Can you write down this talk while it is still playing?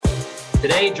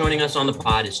Today, joining us on the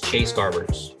pod is Chase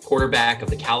Garbers, quarterback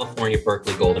of the California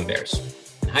Berkeley Golden Bears.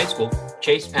 In high school,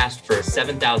 Chase passed for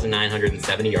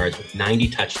 7,970 yards with 90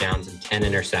 touchdowns and 10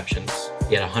 interceptions.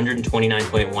 He had a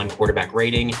 129.1 quarterback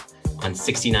rating on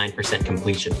 69%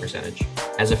 completion percentage.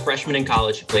 As a freshman in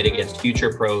college, he played against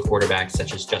future pro quarterbacks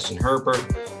such as Justin Herbert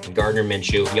and Gardner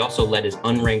Minshew. He also led his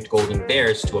unranked Golden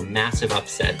Bears to a massive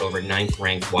upset over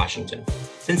 9th-ranked Washington.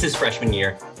 Since his freshman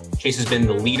year, Chase has been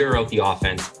the leader of the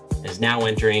offense and is now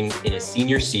entering in his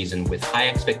senior season with high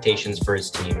expectations for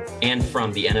his team and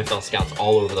from the NFL scouts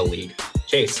all over the league.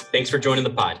 Chase, thanks for joining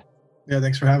the pod. Yeah,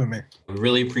 thanks for having me. We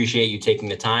really appreciate you taking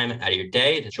the time out of your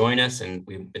day to join us, and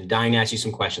we've been dying to ask you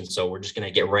some questions, so we're just going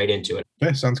to get right into it.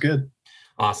 Okay, sounds good.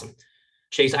 Awesome.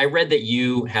 Chase, I read that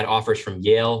you had offers from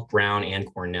Yale, Brown,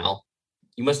 and Cornell.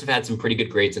 You must have had some pretty good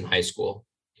grades in high school.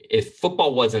 If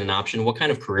football wasn't an option, what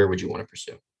kind of career would you want to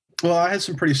pursue? Well, I had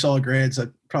some pretty solid grades. I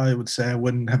probably would say I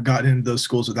wouldn't have gotten into those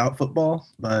schools without football.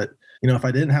 But, if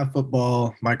I didn't have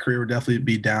football, my career would definitely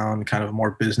be down kind of a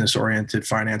more business-oriented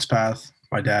finance path.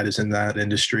 My dad is in that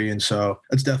industry. And so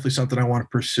that's definitely something I want to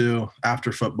pursue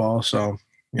after football. So,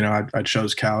 I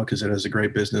chose Cal because it has a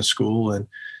great business school and,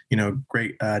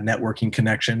 great networking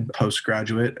connection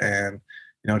postgraduate. And,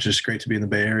 it's just great to be in the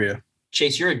Bay Area.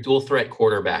 Chase, you're a dual threat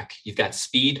quarterback. You've got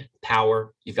speed,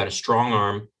 power, you've got a strong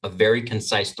arm, a very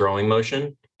concise throwing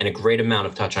motion, and a great amount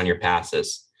of touch on your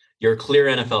passes. You're a clear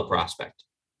NFL prospect.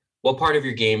 What part of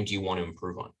your game do you want to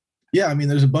improve on? Yeah,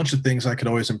 there's a bunch of things I could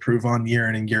always improve on year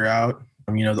in and year out.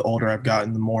 The older I've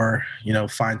gotten, the more,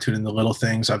 fine-tuning the little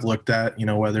things I've looked at,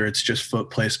 whether it's just foot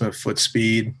placement, foot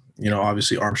speed,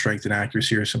 obviously arm strength and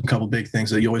accuracy are some couple big things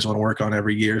that you always want to work on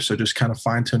every year. So just kind of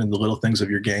fine-tuning the little things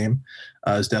of your game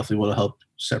is definitely what will help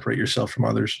separate yourself from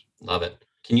others. Love it.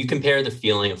 Can you compare the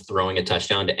feeling of throwing a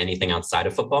touchdown to anything outside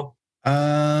of football?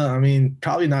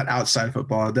 Probably not outside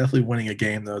football. Definitely winning a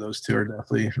game, though. Those two are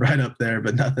definitely right up there,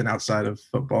 but nothing outside of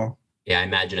football. Yeah, I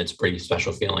imagine it's a pretty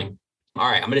special feeling. All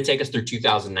right, I'm going to take us through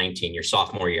 2019, your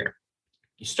sophomore year.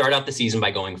 You start out the season by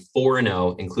going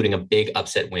 4-0, including a big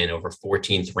upset win over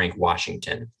 14th ranked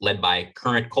Washington, led by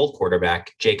current Colt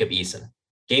quarterback Jacob Eason.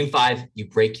 Game 5, you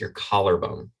break your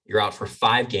collarbone. You're out for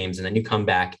 5 games, and then you come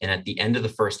back, and at the end of the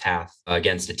first half,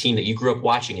 against a team that you grew up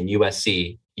watching in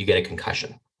USC, you get a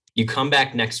concussion. You come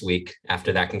back next week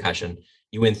after that concussion.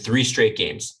 You win 3 straight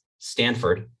games.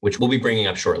 Stanford, which we'll be bringing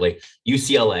up shortly,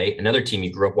 UCLA, another team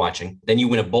you grew up watching. Then you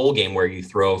win a bowl game where you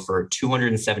throw for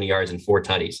 270 yards and 4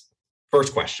 tutties.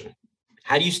 First question,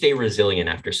 how do you stay resilient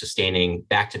after sustaining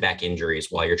back-to-back injuries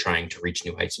while you're trying to reach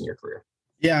new heights in your career?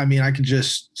 Yeah, I could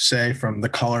just say from the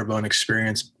collarbone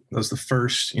experience, that was the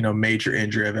first, major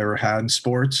injury I've ever had in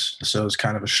sports. So it was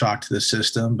kind of a shock to the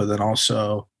system, but then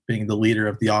also being the leader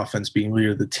of the offense, being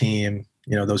leader of the team,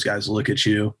 those guys look at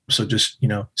you. So just,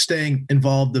 staying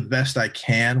involved the best I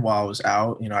can while I was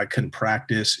out. I couldn't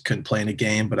practice, couldn't play in a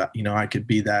game, but, I could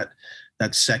be that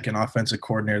second offensive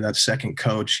coordinator, that second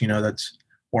coach, that's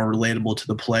more relatable to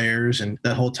the players. And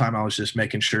that whole time I was just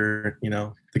making sure,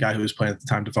 the guy who was playing at the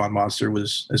time, Devon Monster,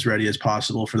 was as ready as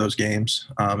possible for those games,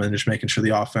 and just making sure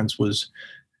the offense was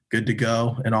good to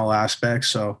go in all aspects.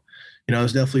 So, it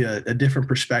was definitely a different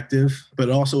perspective, but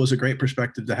it also was a great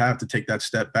perspective to have to take that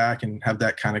step back and have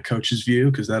that kind of coach's view,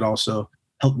 because that also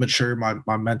helped mature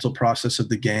my mental process of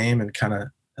the game and kind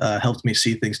of helped me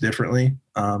see things differently.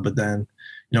 But then,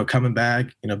 coming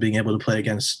back, being able to play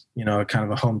against, kind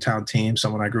of a hometown team,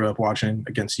 someone I grew up watching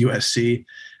against USC, and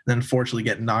then unfortunately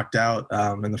getting knocked out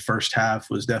in the first half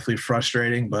was definitely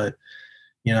frustrating, but,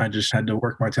 I just had to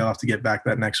work my tail off to get back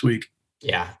that next week.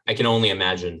 Yeah, I can only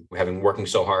imagine working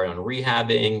so hard on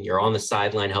rehabbing, you're on the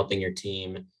sideline helping your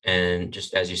team. And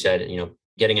just as you said,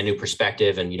 getting a new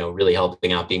perspective and, really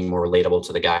helping out, being more relatable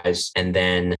to the guys. And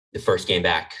then the first game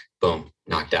back, boom,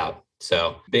 knocked out.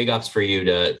 So big ups for you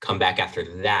to come back after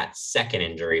that second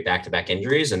injury, back-to-back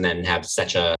injuries, and then have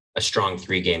such a strong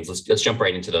 3 games. Let's jump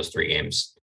right into those 3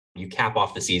 games. You cap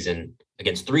off the season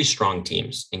against 3 strong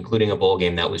teams, including a bowl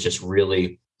game that was just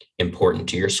really important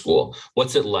to your school.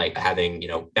 What's it like having,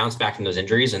 bounced back from those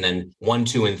injuries and then 1,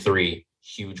 2, and 3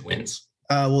 huge wins?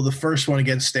 Well, the first one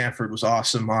against Stanford was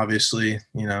awesome. Obviously,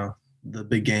 the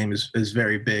big game is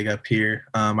very big up here.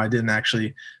 I didn't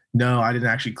actually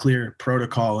clear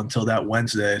protocol until that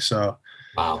Wednesday. So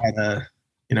wow. I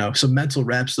had some mental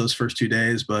reps those first 2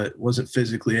 days, but wasn't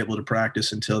physically able to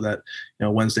practice until that,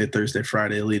 Wednesday, Thursday,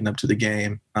 Friday leading up to the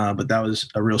game. But that was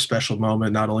a real special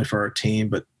moment, not only for our team,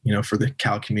 but, for the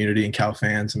Cal community and Cal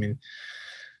fans.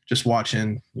 Just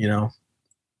watching,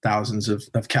 thousands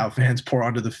of Cal fans pour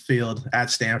onto the field at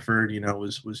Stanford,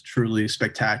 was truly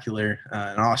spectacular,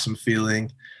 an awesome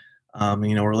feeling.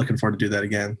 We're looking forward to do that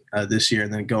again this year.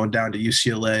 And then going down to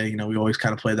UCLA, we always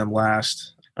kind of play them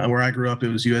last. Where I grew up, it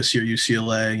was USC or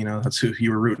UCLA. That's who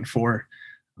you were rooting for.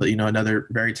 But, another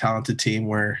very talented team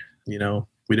where, we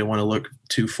didn't want to look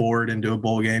too forward into a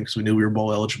bowl game because we knew we were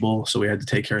bowl eligible. So we had to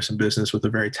take care of some business with a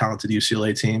very talented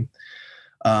UCLA team.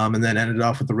 And then ended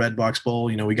off with the Red Box Bowl.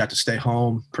 We got to stay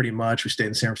home pretty much. We stayed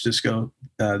in San Francisco.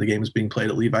 The game was being played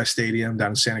at Levi Stadium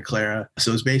down in Santa Clara.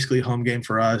 So it was basically a home game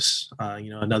for us.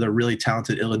 Another really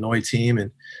talented Illinois team.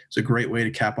 And it's a great way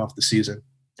to cap off the season.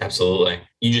 Absolutely.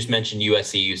 You just mentioned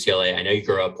USC, UCLA. I know you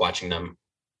grew up watching them.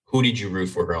 Who did you root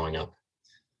for growing up?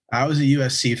 I was a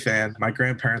USC fan. My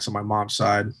grandparents on my mom's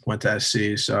side went to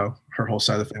SC. So her whole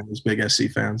side of the family was big SC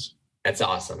fans. That's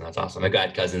awesome. I've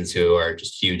got cousins who are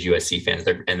just huge USC fans,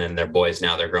 and then their boys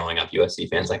now they're growing up USC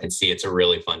fans. I can see it's a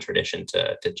really fun tradition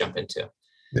to jump into.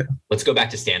 Yeah. Let's go back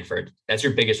to Stanford. That's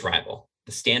your biggest rival.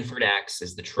 The Stanford Axe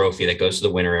is the trophy that goes to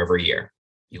the winner every year.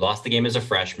 You lost the game as a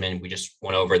freshman. We just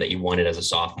went over that you won it as a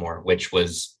sophomore, which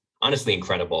was honestly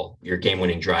incredible. Your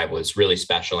game-winning drive was really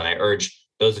special, and I urge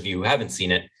those of you who haven't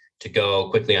seen it to go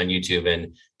quickly on YouTube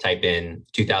and type in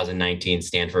 2019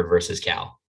 Stanford versus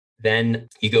Cal. Then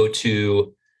you go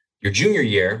to your junior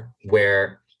year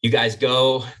where you guys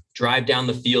go drive down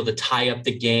the field to tie up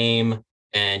the game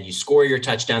and you score your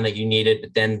touchdown that you needed,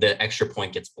 but then the extra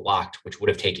point gets blocked, which would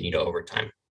have taken you to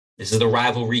overtime. This is the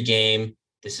rivalry game.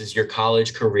 This is your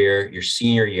college career, your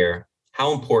senior year.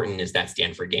 How important is that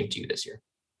Stanford game to you this year?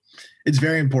 It's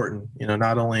very important,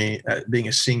 not only being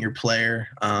a senior player,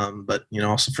 but,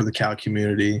 also for the Cal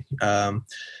community.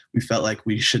 We felt like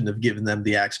we shouldn't have given them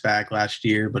the axe back last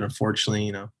year, but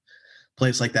unfortunately,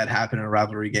 plays like that happen in a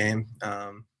rivalry game.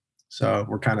 So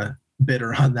we're kind of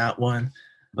bitter on that one,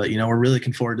 but, we're really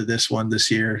looking forward to this one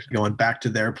this year, going back to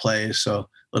their place. So a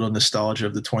little nostalgia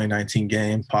of the 2019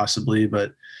 game possibly,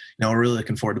 but, we're really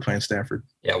looking forward to playing Stanford.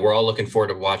 Yeah, we're all looking forward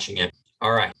to watching it.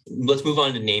 All right, let's move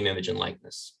on to name, image, and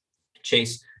likeness.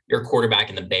 Chase, you're a quarterback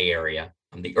in the Bay Area.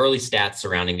 The early stats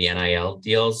surrounding the NIL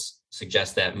deals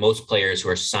suggest that most players who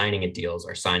are signing at deals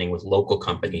are signing with local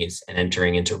companies and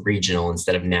entering into regional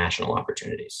instead of national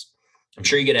opportunities. I'm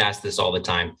sure you get asked this all the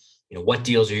time. What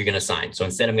deals are you going to sign? So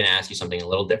instead, I'm going to ask you something a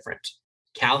little different.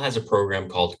 Cal has a program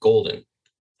called Golden.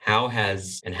 How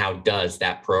does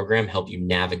that program help you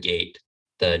navigate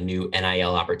the new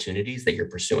NIL opportunities that you're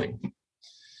pursuing?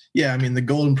 Yeah, the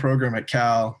Golden program at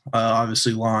Cal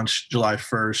obviously launched July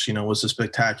 1st, was a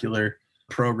spectacular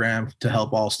program to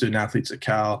help all student athletes at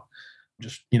Cal.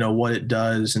 Just, what it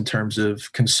does in terms of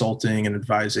consulting and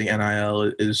advising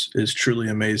NIL is truly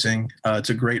amazing. It's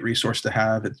a great resource to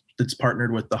have. It's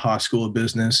partnered with the Haas School of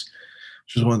Business,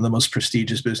 which is one of the most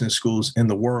prestigious business schools in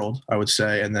the world, I would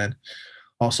say. And then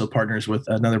also partners with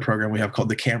another program we have called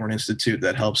the Cameron Institute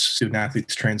that helps student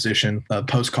athletes transition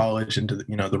post-college into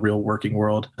the real working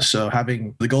world. So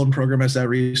having the Golden program as that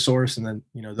resource, and then,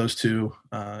 those two,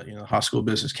 Haas School of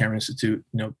Business, Cameron Institute,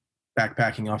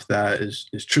 backpacking off that is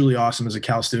truly awesome as a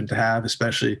Cal student to have,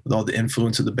 especially with all the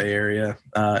influence of the Bay Area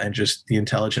and just the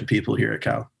intelligent people here at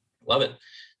Cal. Love it.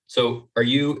 So are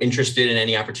you interested in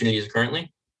any opportunities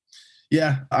currently?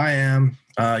 Yeah, I am.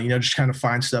 Just kind of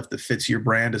find stuff that fits your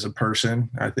brand as a person,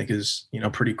 I think is,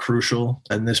 pretty crucial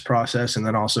in this process. And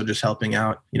then also just helping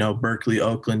out, Berkeley,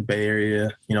 Oakland, Bay Area,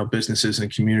 businesses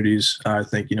and communities, I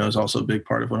think, is also a big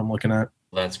part of what I'm looking at.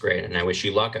 Well, that's great. And I wish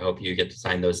you luck. I hope you get to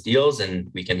sign those deals and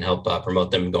we can help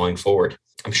promote them going forward.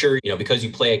 I'm sure, because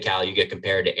you play at Cal, you get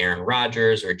compared to Aaron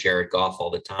Rodgers or Jared Goff all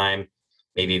the time.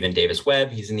 Maybe even Davis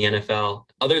Webb, he's in the NFL.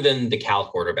 Other than the Cal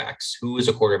quarterbacks, who is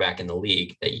a quarterback in the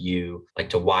league that you like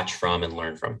to watch from and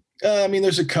learn from?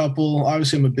 There's a couple.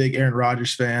 Obviously, I'm a big Aaron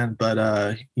Rodgers fan, but,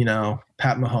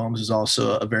 Pat Mahomes is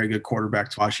also a very good quarterback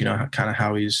to watch, kind of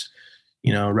how he's,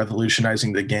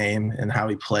 revolutionizing the game and how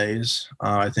he plays.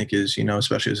 I think is,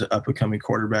 especially as an up-and-coming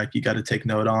quarterback, you got to take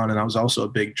note on. And I was also a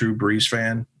big Drew Brees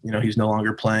fan. He's no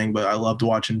longer playing, but I loved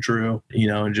watching Drew,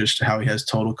 and just how he has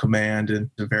total command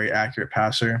and a very accurate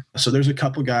passer. So there's a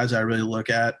couple guys I really look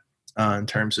at in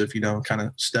terms of, kind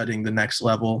of studying the next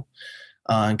level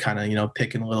and kind of,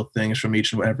 picking little things from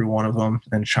each and every one of them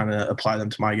and trying to apply them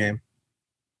to my game.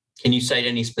 Can you cite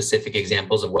any specific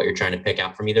examples of what you're trying to pick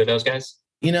out from either of those guys?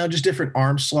 Just different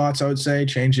arm slots, I would say,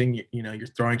 changing, your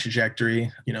throwing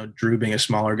trajectory. Drew being a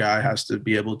smaller guy has to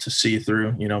be able to see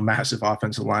through, massive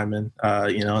offensive linemen,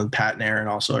 and Pat and Aaron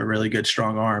also are really good,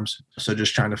 strong arms. So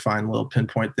just trying to find little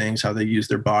pinpoint things, how they use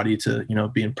their body to,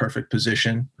 be in perfect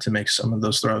position to make some of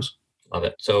those throws. Love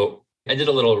it. So I did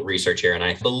a little research here and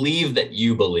I believe that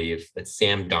you believe that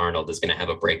Sam Darnold is going to have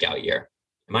a breakout year.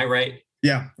 Am I right?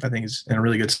 Yeah, I think he's in a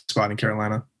really good spot in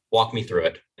Carolina. Walk me through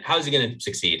it. How is he going to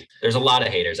succeed? There's a lot of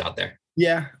haters out there.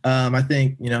 Yeah, I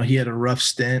think, he had a rough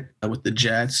stint with the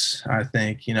Jets. I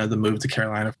think, the move to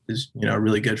Carolina is,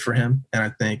 really good for him. And I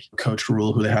think Coach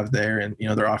Rule, who they have there, and,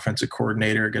 their offensive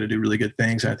coordinator are going to do really good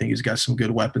things. And I think he's got some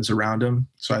good weapons around him.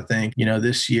 So I think,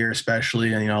 this year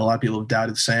especially, and, a lot of people have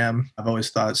doubted Sam. I've always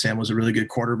thought Sam was a really good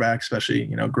quarterback, especially,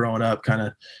 growing up,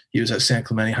 he was at San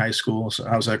Clemente High School. So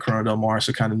I was at Corona Del Mar,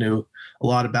 so kind of knew a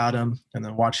lot about him, and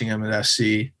then watching him at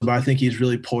SC. But I think he's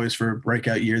really poised for a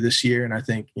breakout year this year. And I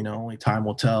think, only time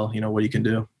will tell, what he can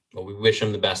do. Well, we wish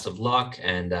him the best of luck,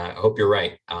 and I hope you're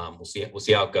right. We'll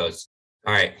see how it goes.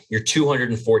 All right. You're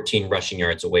 214 rushing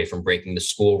yards away from breaking the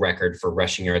school record for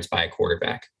rushing yards by a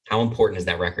quarterback. How important is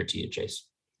that record to you, Chase?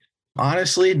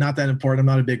 Honestly, not that important. I'm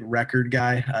not a big record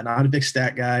guy, not a big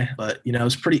stat guy, but,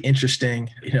 it's pretty interesting,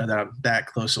 that I'm that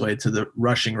close away to the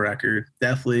rushing record.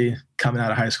 Definitely coming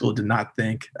out of high school, did not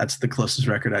think that's the closest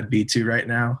record I'd be to right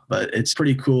now, but it's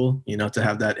pretty cool, to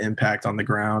have that impact on the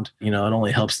ground. It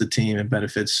only helps the team and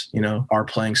benefits, our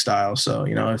playing style. So,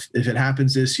 if it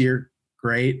happens this year,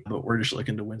 great, but we're just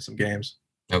looking to win some games.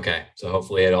 Okay. So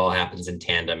hopefully it all happens in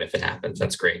tandem if it happens.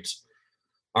 That's great.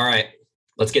 All right.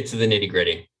 Let's get to the nitty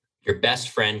gritty. Your best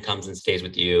friend comes and stays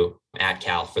with you at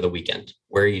Cal for the weekend.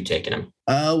 Where are you taking him?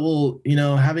 Well,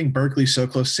 having Berkeley so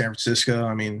close to San Francisco,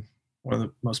 one of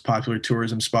the most popular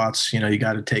tourism spots, you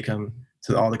got to take him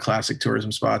to all the classic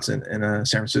tourism spots in San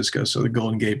Francisco. So the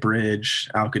Golden Gate Bridge,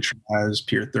 Alcatraz,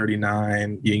 Pier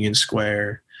 39, Union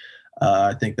Square.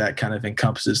 I think that kind of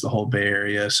encompasses the whole Bay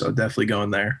Area. So definitely going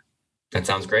there. That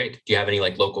sounds great. Do you have any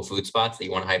local food spots that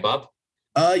you want to hype up?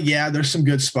 Yeah, there's some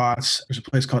good spots. There's a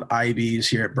place called Ivy's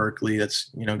here at Berkeley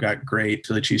that's, got great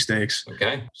Philly cheesesteaks.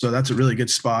 Okay. So that's a really good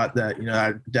spot that,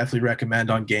 I definitely recommend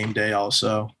on game day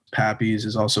also. Pappy's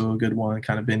is also a good one,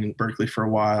 kind of been in Berkeley for a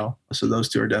while. So those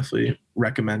two are definitely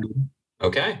recommended.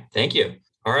 Okay. Thank you.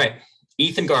 All right.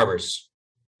 Ethan Garbers,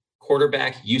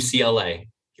 quarterback, UCLA,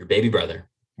 your baby brother.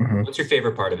 Mm-hmm. What's your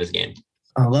favorite part of his game?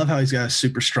 I love how he's got a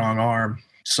super strong arm.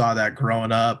 Saw that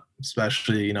growing up,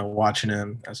 especially, watching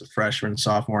him as a freshman,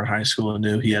 sophomore in high school, and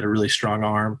knew he had a really strong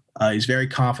arm. He's very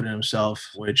confident in himself,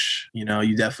 which, you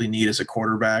definitely need as a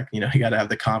quarterback. You got to have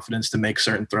the confidence to make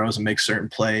certain throws and make certain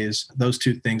plays. Those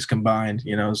two things combined,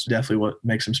 is definitely what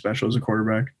makes him special as a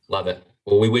quarterback. Love it.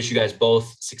 Well, we wish you guys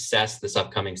both success this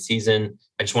upcoming season.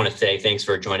 I just want to say thanks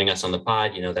for joining us on the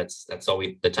pod. That's all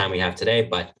the time we have today,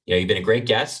 but, you've been a great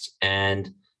guest,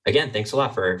 and again, thanks a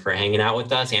lot for hanging out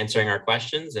with us, answering our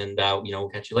questions, and we'll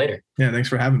catch you later. Yeah, thanks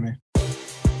for having me.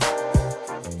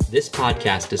 This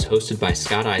podcast is hosted by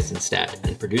Scott Eisenstadt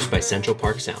and produced by Central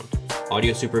Park Sound.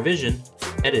 Audio supervision,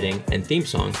 editing, and theme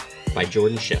song by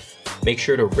Jordan Schiff. Make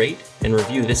sure to rate and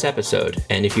review this episode,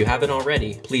 and if you haven't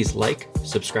already, please like,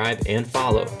 subscribe, and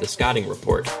follow The Scouting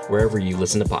Report wherever you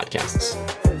listen to podcasts.